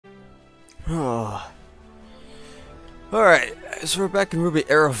Alright, so we're back in RWBY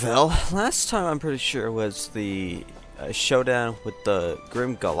Arrowfell. Last time I'm pretty sure was the showdown with the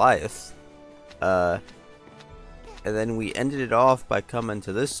Grim Goliath. And then we ended it off by coming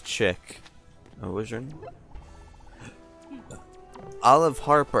to this chick. What was her name? Olive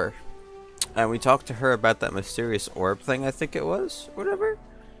Harper. And we talked to her about that mysterious orb thing, I think it was, whatever.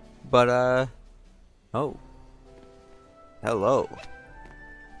 But, oh. Hello.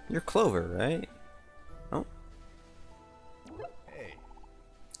 You're Clover, right? Oh. Hey.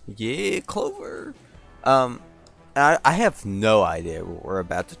 Yeah, Clover. I have no idea what we're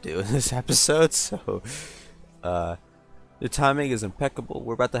about to do in this episode, so, the timing is impeccable.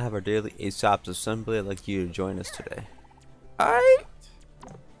 We're about to have our daily Aesop's assembly. I'd like you to join us today. Alright.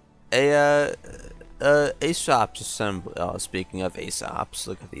 Aesop's assembly. Oh, speaking of Aesop's,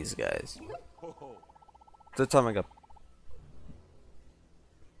 look at these guys. The time I got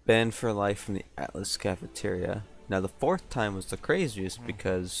banned for life from the Atlas cafeteria. Now the fourth time was the craziest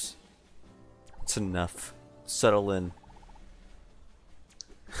because it's enough. Settle in.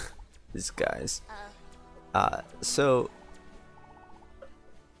 These guys. So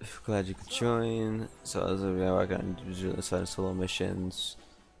glad you could join. So as we work on individual solo missions.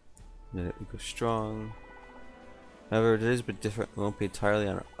 Minute we go strong. However, today's been different. We won't be entirely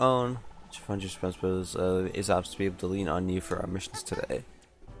on our own. To find your responsibilities, Aesop's to be able to lean on you for our missions today.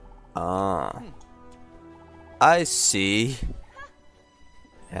 I see.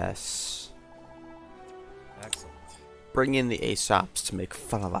 Yes. Excellent. Bring in the Aesops to make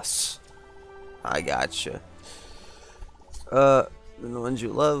fun of us. I gotcha. The ones you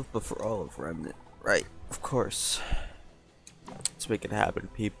love, but for all of Remnant. Right, of course. Let's make it happen,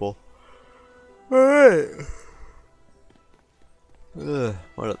 people. Alright.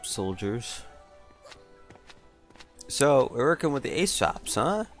 What up, soldiers? So, we're working with the Aesops,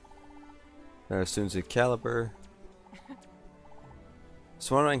 huh? Students at Caliber.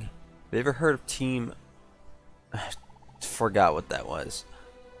 So wondering, have you ever heard of Team... Forgot what that was.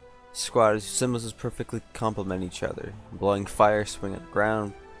 Squad whose symbols perfectly complement each other. Blowing fire, swinging on the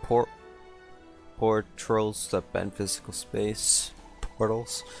ground, portals that bend physical space.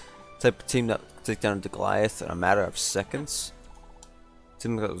 Portals. Type of team that take down the Goliath in a matter of seconds.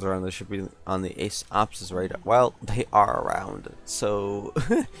 Team that was around, they should be on the Aesop's radar. Well, they are around, so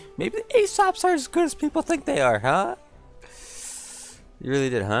maybe the Aesops are as good as people think they are, huh? You really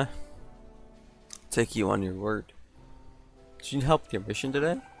did, huh? Take you on your word. Did you need help with your mission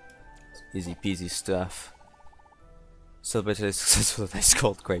today? Easy peasy stuff. Celebrate today's success with a nice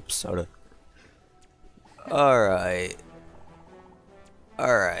cold grape soda. Alright.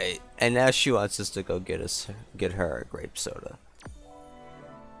 Alright. And now she wants us to go get her a grape soda.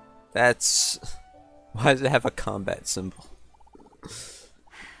 That's... Why does it have a combat symbol?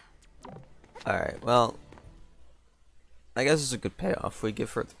 Alright, well... I guess it's a good payoff. We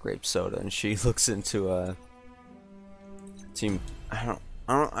give her the grape soda and she looks into a... Team...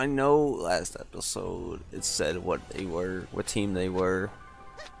 I know last episode it said what they were, what team they were.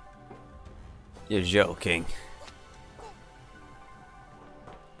 You're joking.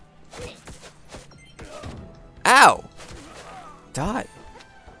 Ow! Die.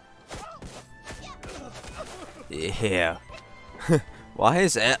 Yeah. Why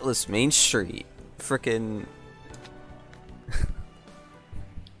is Atlas Main Street frickin'...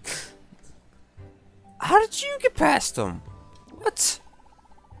 How did you get past them? What?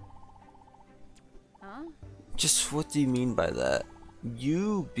 Huh? Just what do you mean by that?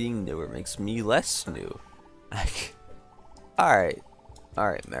 You being newer makes me less new. Alright.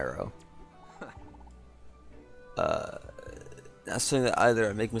 Alright, Marrow. Not saying that either.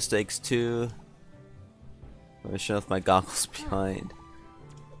 I make mistakes too. I'm gonna show off my goggles behind.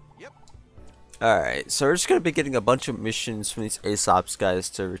 Yep. Alright, so we're just gonna be getting a bunch of missions from these Aesop's guys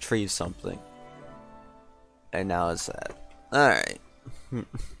to retrieve something. And now it's that. Alright.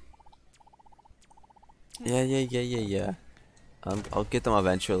 Yeah. I'll get them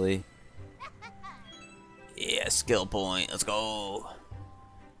eventually. Yeah, skill point. Let's go.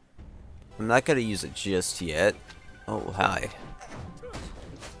 I'm not gonna use it just yet. Oh, hi.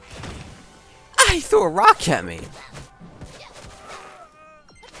 Ah, he threw a rock at me.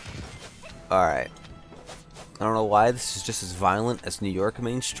 Alright. I don't know why this is just as violent as New York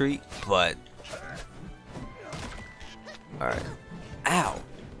Main Street, but... Alright. Ow.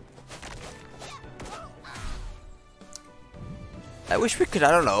 I wish we could,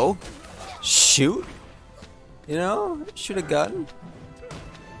 I don't know, shoot? You know? Shoot a gun?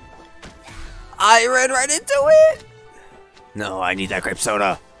 I ran right into it! No, I need that grape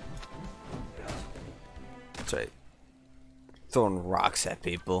soda. That's right. Throwing rocks at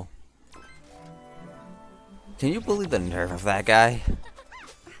people. Can you believe the nerve of that guy?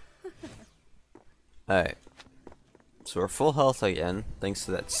 Alright. So we're full health again, thanks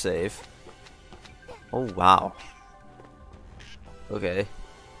to that save. Oh, wow. Okay.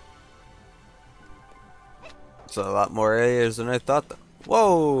 It's a lot more areas than I thought.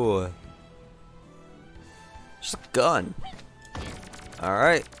 Whoa! Just a gun.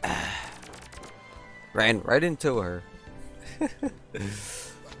 Alright. Ran right into her.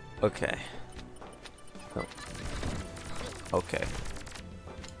 Okay. Oh. Okay.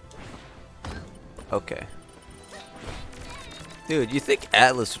 Okay. Dude, you think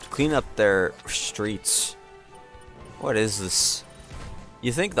Atlas would clean up their streets? What is this?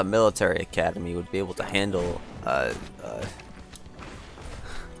 You think the military academy would be able to handle,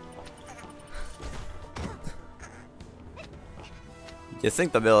 You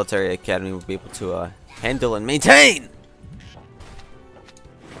think the military academy would be able to, handle and maintain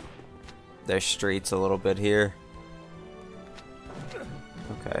their streets a little bit here?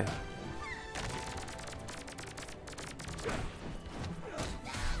 Okay.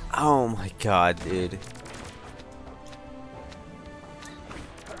 Oh my god, dude.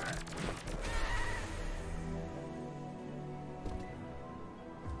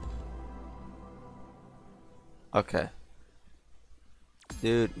 Okay.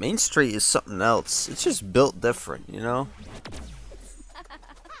 Dude, Main Street is something else. It's just built different, you know?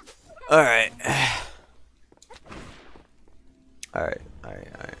 Alright. Alright.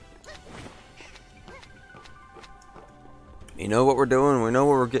 You know what we're doing, we know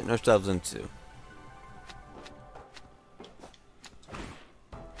what we're getting ourselves into.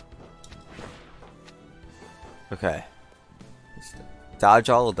 Okay. Let's dodge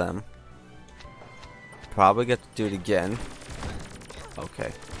all of them. Probably get to do it again.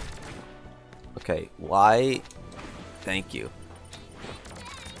 Okay. Okay, why? Thank you.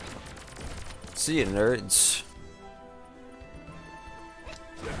 See you, nerds.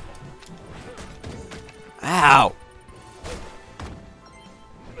 Ow!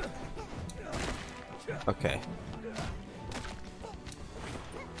 Okay.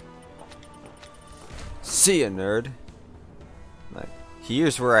 See ya, nerd. Like,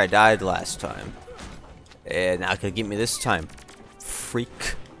 here's where I died last time. And not gonna get me this time.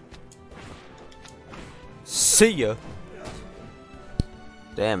 Freak. See ya.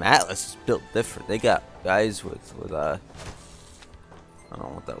 Damn, Atlas is built different. They got guys with I don't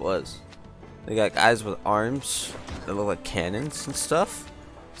know what that was. They got guys with arms that look like cannons and stuff.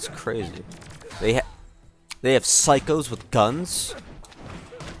 It's crazy. They have psychos with guns.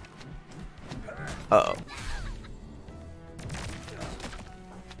 Uh-oh.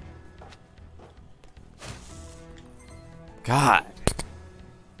 God.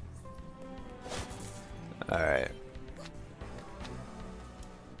 Alright.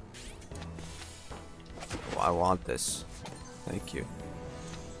 Oh, I want this. Thank you.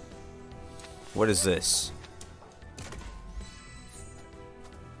 What is this?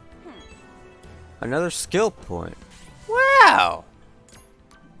 Another skill point. Wow!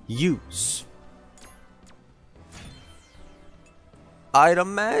 Use. I'd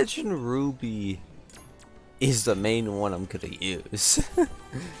imagine RWBY is the main one I'm gonna use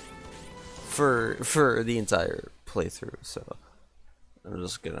for the entire playthrough, so I'm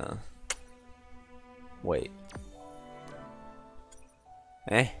just gonna wait.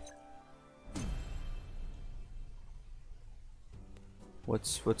 Eh?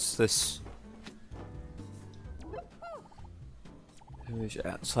 What's this?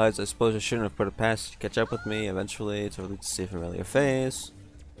 Besides, I suppose I shouldn't have put it past to catch up with me eventually to really see a familiar face.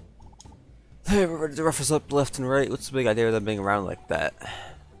 Hey, we're ready to rough us up left and right. What's the big idea of them being around like that?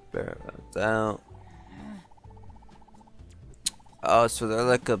 Bear down. Oh, so they're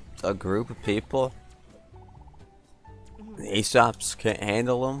like a group of people? The Aesops can't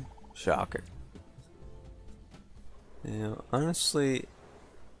handle them? Shocker. You know, honestly,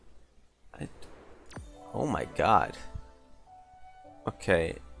 oh my god.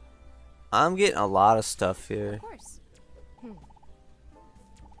 Okay, I'm getting a lot of stuff here. Of course.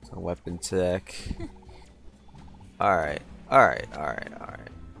 Some weapon tech. Alright.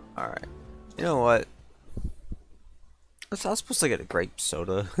 You know what? I was supposed to get a grape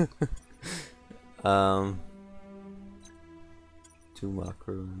soda. 2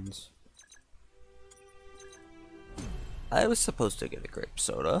 macaroons. I was supposed to get a grape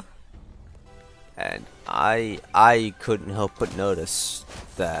soda. And I couldn't help but notice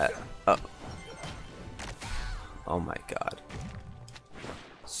that. Oh my god.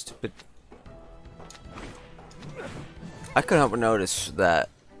 Stupid. I couldn't help but notice that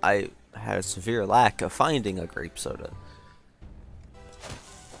I had a severe lack of finding a grape soda.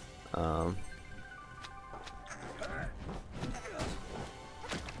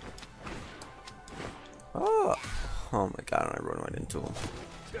 right into him.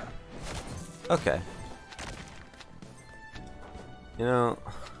 Okay. You know.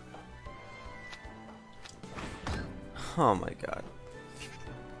 Oh my god.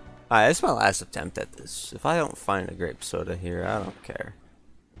 Alright, this is my last attempt at this. If I don't find a grape soda here, I don't care.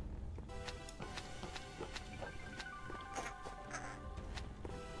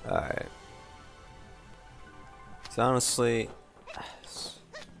 Alright. So honestly...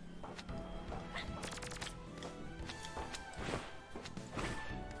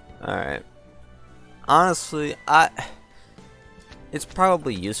 Alright. Honestly, it's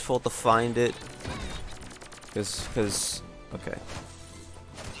probably useful to find it. Cause, okay.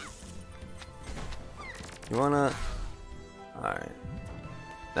 You wanna... Alright.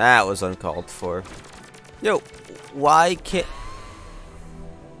 That was uncalled for. Yo, why can't...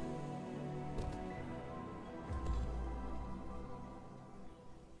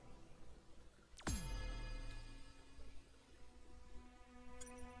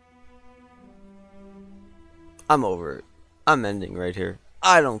 I'm over it. I'm ending right here.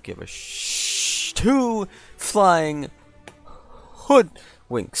 I don't give a two flying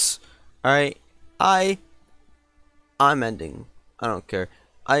hoodwinks. Alright? I'm ending. I don't care.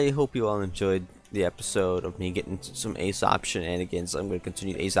 I hope you all enjoyed the episode of me getting some Aesop shenanigans. I'm going to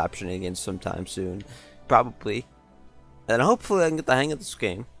continue Aesop shenanigans sometime soon. Probably. And hopefully I can get the hang of this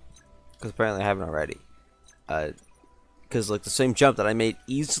game. Because apparently I haven't already. Because like the same jump that I made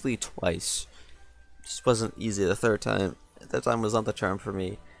easily twice. Just wasn't easy the third time. That time was not the charm for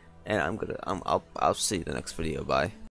me. And I'll see you in the next video. Bye.